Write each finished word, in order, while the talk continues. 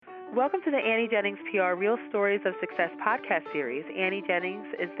Welcome to the Annie Jennings PR Real Stories of Success podcast series. Annie Jennings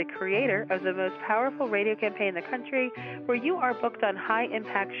is the creator of the most powerful radio campaign in the country, where you are booked on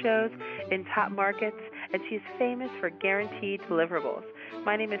high-impact shows in top markets, and she's famous for guaranteed deliverables.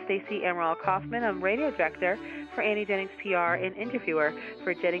 My name is Stacey Amaral Kaufman. I'm radio director for Annie Jennings PR and interviewer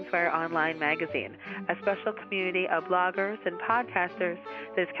for JenningsWire Online magazine, a special community of bloggers and podcasters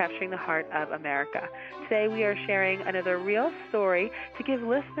that is capturing the heart of America. Today we are sharing another real story to give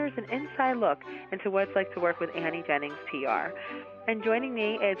listeners an inside look into what it's like to work with Annie Jennings PR. And joining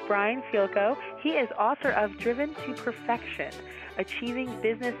me is Brian Fielko. He is author of Driven to Perfection, Achieving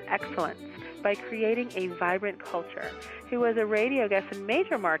Business Excellence by Creating a Vibrant Culture, who was a radio guest in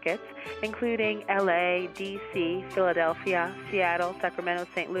major markets, including LA, DC, Philadelphia, Seattle, Sacramento,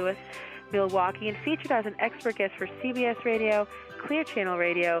 St. Louis, Milwaukee, and featured as an expert guest for CBS Radio, Clear Channel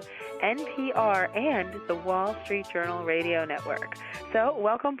Radio, NPR, and the Wall Street Journal Radio Network. So,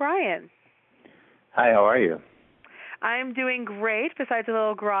 welcome, Brian. Hi, how are you? I'm doing great. Besides a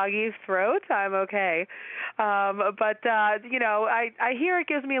little groggy throat, I'm okay. But I hear it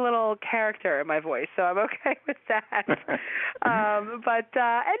gives me a little character in my voice, so I'm okay with that.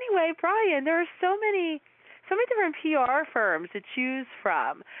 Anyway, Brian, there are so many different PR firms to choose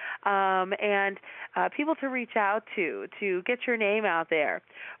from, and people to reach out to get your name out there.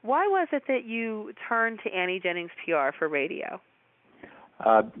 Why was it that you turned to Annie Jennings PR for radio?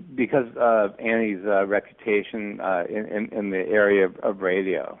 Because of Annie's reputation in the area of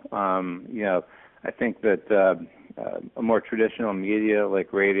radio. I think that a more traditional media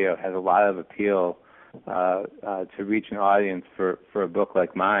like radio has a lot of appeal to reach an audience for a book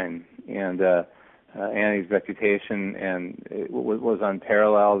like mine. And Annie's reputation was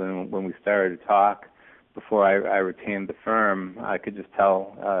unparalleled. And when we started to talk, before I retained the firm, I could just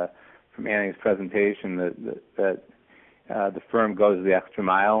tell from Annie's presentation that the firm goes the extra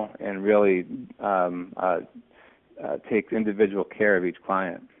mile and really takes individual care of each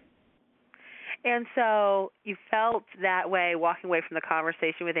client. And so you felt that way walking away from the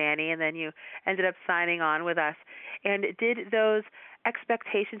conversation with Annie, and then you ended up signing on with us. And did those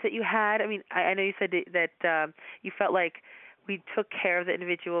expectations that you had, I know you said that you felt like we took care of the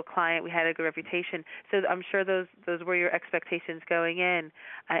individual client, we had a good reputation, so I'm sure those were your expectations going in.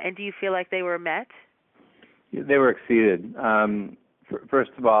 And do you feel like they were met? They were exceeded.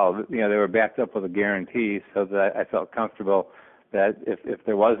 First of all, they were backed up with a guarantee, so that I felt comfortable that if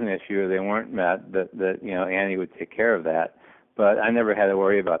there was an issue or they weren't met, that Annie would take care of that. But I never had to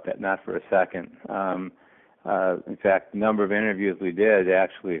worry about that, not for a second. In fact, the number of interviews we did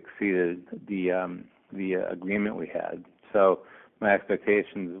actually exceeded the agreement we had. So my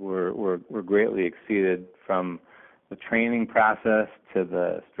expectations were greatly exceeded, from the training process to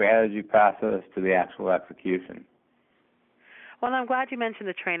the strategy process to the actual execution. Well, I'm glad you mentioned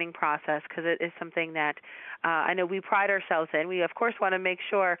the training process, because it is something that I know we pride ourselves in. We, of course, want to make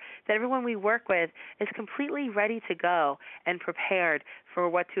sure that everyone we work with is completely ready to go and prepared for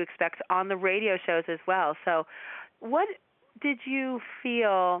what to expect on the radio shows as well. So what did you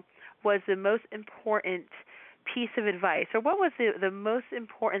feel was the most important piece of advice, or what was the most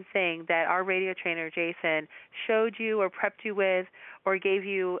important thing that our radio trainer, Jason, showed you or prepped you with or gave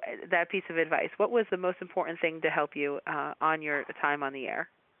you that piece of advice? What was the most important thing to help you on your time on the air?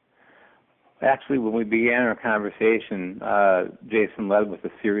 Actually, when we began our conversation, Jason led with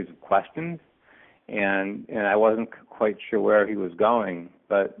a series of questions, and I wasn't quite sure where he was going.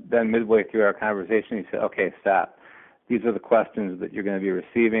 But then midway through our conversation, he said, "Okay, stop. These are the questions that you're going to be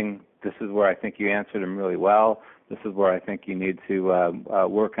receiving. This is where I think you answered them really well. This is where I think you need to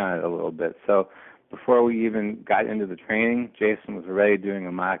work on it a little bit." So before we even got into the training, Jason was already doing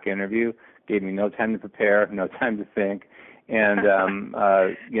a mock interview, gave me no time to prepare, no time to think, and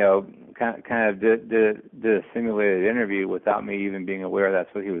kind of did a simulated interview without me even being aware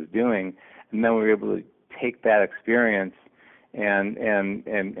that's what he was doing. And then we were able to take that experience and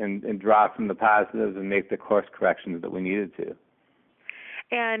draw from the positives and make the course corrections that we needed to.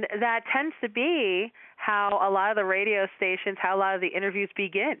 And that tends to be how a lot of the radio stations, how a lot of the interviews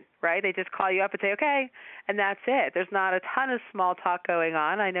begin, right? They just call you up and say, okay, and that's it. There's not a ton of small talk going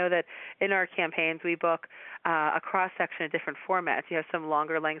on. I know that in our campaigns we book a cross-section of different formats. You have some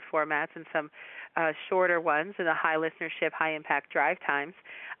longer length formats and some shorter ones, and the high listenership, high-impact drive times.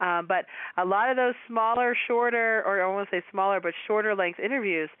 But a lot of those smaller, shorter, or I won't say smaller, but shorter length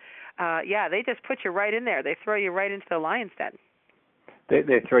interviews, they just put you right in there. They throw you right into the lion's den.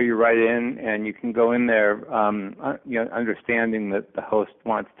 They throw you right in, and you can go in there, understanding that the host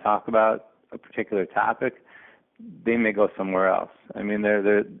wants to talk about a particular topic. They may go somewhere else. I mean,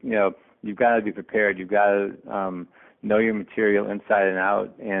 you've got to be prepared. You've got to know your material inside and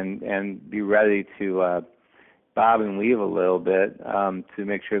out, and be ready to bob and weave a little bit to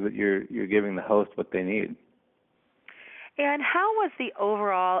make sure that you're giving the host what they need. And how was the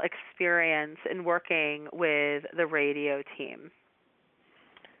overall experience in working with the radio team?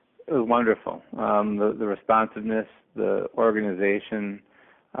 It was wonderful. The responsiveness, the organization,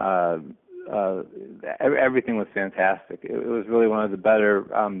 everything was fantastic. It was really one of the better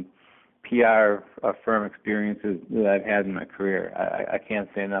PR firm experiences that I've had in my career. I can't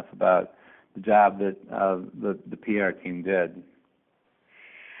say enough about the job that the PR team did.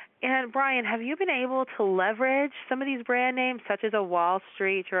 And Brian, have you been able to leverage some of these brand names, such as a Wall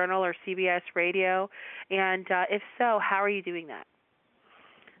Street Journal or CBS Radio? And if so, how are you doing that?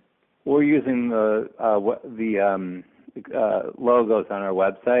 We're using the logos on our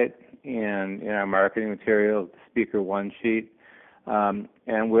website and in our marketing materials, the Speaker One sheet, and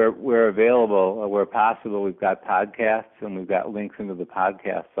we're available where possible. We've got podcasts and we've got links into the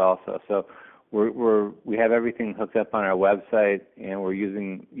podcasts also. So we have everything hooked up on our website, and we're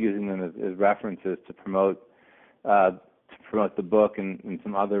using them as references to promote the book and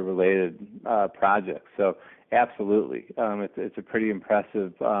some other related projects. So absolutely, it's a pretty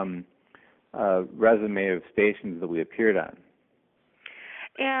impressive resume of stations that we appeared on.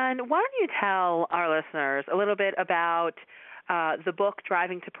 And why don't you tell our listeners a little bit about the book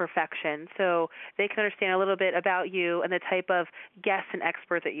Driving to Perfection, so they can understand a little bit about you and the type of guest and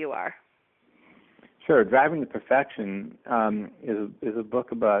expert that you are? Sure. Driving to Perfection is a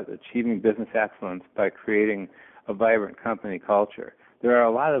book about achieving business excellence by creating a vibrant company culture. There are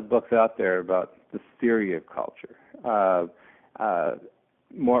a lot of books out there about the theory of culture,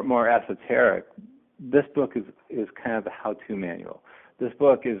 more esoteric. This book is kind of the how-to manual. This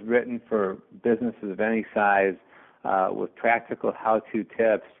book is written for businesses of any size with practical how-to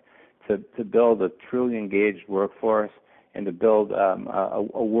tips to build a truly engaged workforce and to build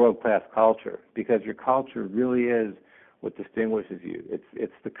a world-class culture, because your culture really is what distinguishes you.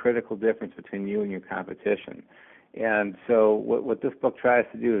 It's the critical difference between you and your competition. And so what this book tries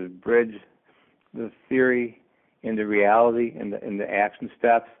to do is bridge the theory into reality and the action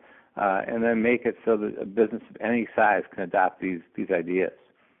steps, and then make it so that a business of any size can adopt these ideas.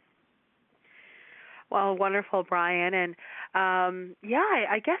 Well, wonderful, Brian. And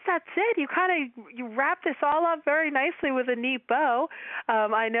I guess that's it. You wrapped this all up very nicely with a neat bow.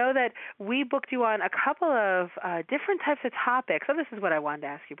 I know that we booked you on a couple of different types of topics. So this is what I wanted to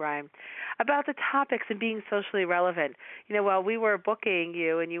ask you, Brian, about the topics and being socially relevant. You know, while we were booking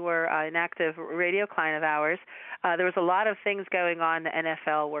you and you were an active radio client of ours, there was a lot of things going on in the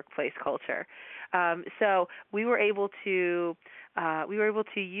NFL workplace culture. So we were able to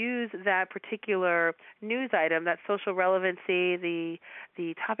use that particular news item, that social relevancy, the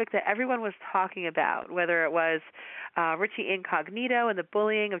topic that everyone was talking about, whether it was Richie Incognito and the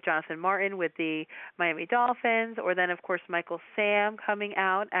bullying of Jonathan Martin with the Miami Dolphins, or then, of course, Michael Sam coming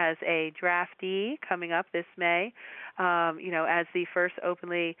out as a draftee coming up this May, as the first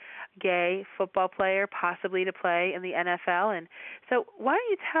openly gay football player possibly to play in the NFL. And so why don't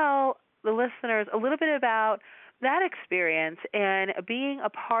you tell the listeners a little bit about that experience and being a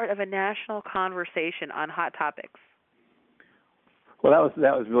part of a national conversation on hot topics? Well,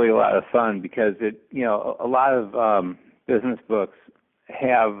 that was really a lot of fun, because a lot of business books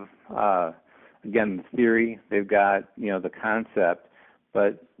have again the theory, they've got the concept,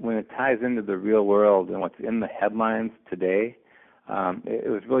 but when it ties into the real world and what's in the headlines today, it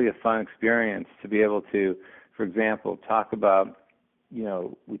was really a fun experience to be able to, for example, talk about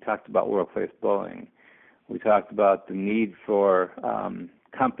we talked about workplace bullying. We talked about the need for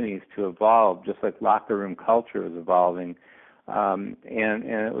companies to evolve, just like locker room culture is evolving. And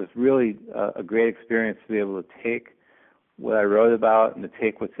it was really a great experience to be able to take what I wrote about and to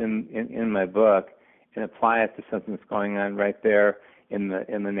take what's in my book and apply it to something that's going on right there in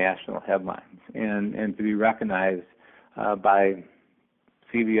the national headlines, and to be recognized by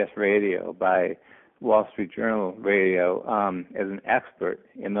CBS Radio, by Wall Street Journal Radio as an expert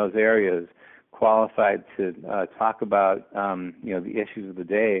in those areas, qualified to talk about the issues of the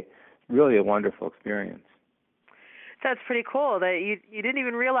day. Really a wonderful experience. That's pretty cool that you didn't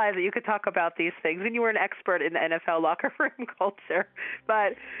even realize that you could talk about these things, and you were an expert in the NFL locker room culture.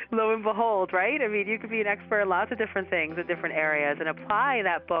 But lo and behold, right? I mean, you could be an expert in lots of different things in different areas and apply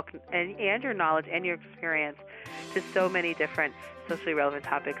that book and your knowledge and your experience to so many different socially relevant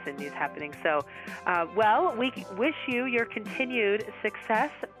topics and news happening. So, we wish you your continued success,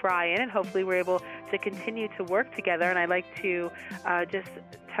 Brian, and hopefully we're able to continue to work together. And I'd like to just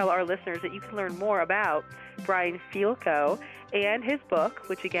tell our listeners that you can learn more about Brian Fielkow and his book,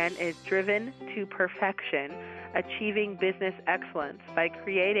 which again is Driven to Perfection, achieving business excellence by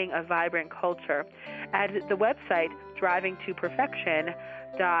creating a vibrant culture at the website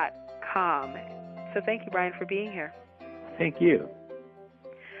drivingtoperfection.com. So thank you, Brian, for being here. Thank you.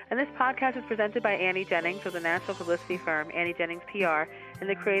 And this podcast is presented by Annie Jennings of the national publicity firm Annie Jennings PR and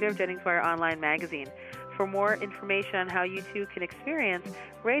the creator of Jennings Wire Online magazine. For more information on how you too can experience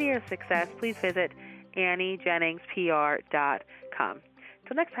radio success, please visit AnnieJenningsPR.com.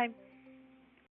 Till next time.